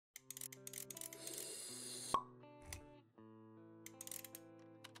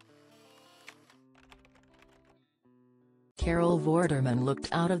Carol Vorderman looked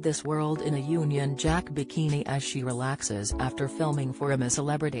out of this world in a Union Jack bikini as she relaxes after filming for a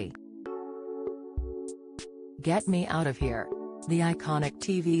celebrity. "Get me out of here." The iconic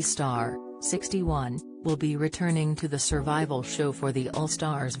TV star, 61, will be returning to the survival show for the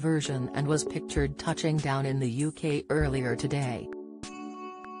All-Stars version and was pictured touching down in the UK earlier today.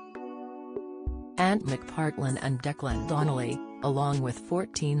 Ant McPartlin and Declan Donnelly, along with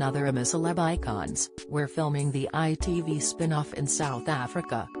 14 other Celeb icons, were filming the ITV spin-off in South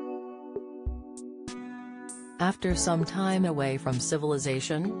Africa. After some time away from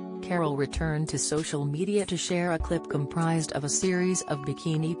civilization, Carol returned to social media to share a clip comprised of a series of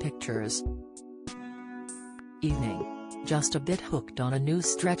bikini pictures. Evening. Just a bit hooked on a new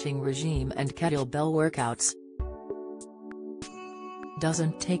stretching regime and kettlebell workouts.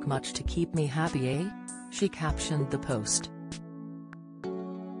 "Doesn't take much to keep me happy, eh?" she captioned the post.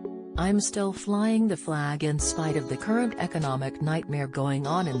 "I'm still flying the flag in spite of the current economic nightmare going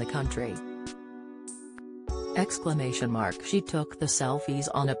on in the country." She took the selfies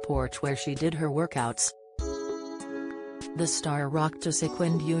on a porch where she did her workouts. The star rocked a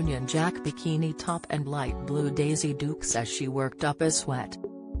sequined Union Jack bikini top and light blue Daisy Dukes as she worked up a sweat.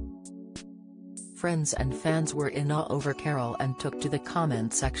 Friends and fans were in awe over Carol and took to the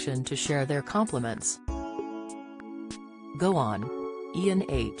comment section to share their compliments. "Go on." Ian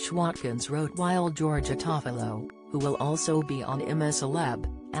H. Watkins wrote, while Georgia Toffolo, who will also be on Celeb,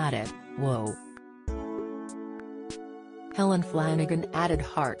 added, "Whoa." Helen Flanagan added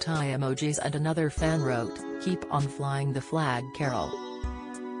heart eye emojis and another fan wrote, "Keep on flying the flag, Carol."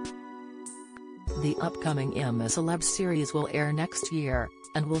 The upcoming Celeb series will air next year,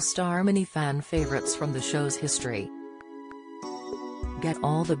 and will star many fan favorites from the show's history. Get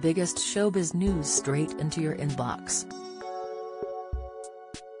all the biggest showbiz news straight into your inbox.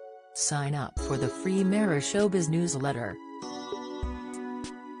 Sign up for the free Mirror Showbiz newsletter.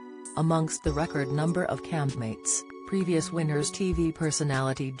 Amongst the record number of campmates, previous winners TV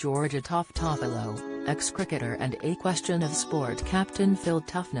personality Georgia Toffolo, ex-cricketer and A Question of Sport captain Phil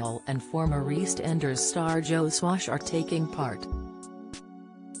Tufnell and former EastEnders star Joe Swash are taking part.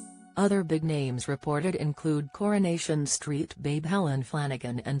 Other big names reported include Coronation Street babe Helen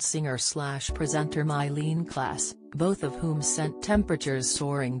Flanagan and singer-slash-presenter Mylene Klass, both of whom sent temperatures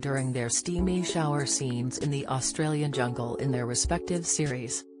soaring during their steamy shower scenes in the Australian jungle in their respective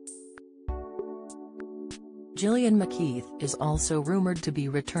series. Gillian McKeith is also rumoured to be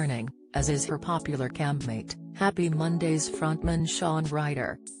returning, as is her popular campmate, Happy Mondays frontman Sean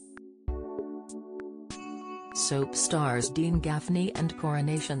Ryder. Soap stars Dean Gaffney and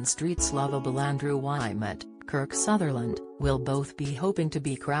Coronation Street's lovable Andrew Wymett, Kirk Sutherland, will both be hoping to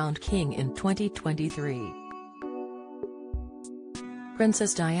be crowned king in 2023.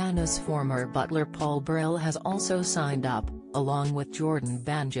 Princess Diana's former butler Paul Burrell has also signed up, along with Jordan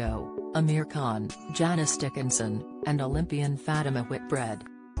Banjo, Amir Khan, Janice Dickinson, and Olympian Fatima Whitbread.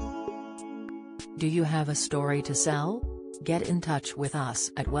 Do you have a story to sell? Get in touch with us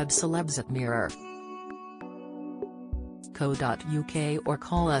at webcelebs@mirror.co.uk or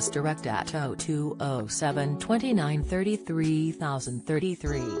call us direct at 0207 29 33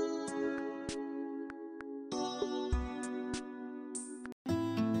 033.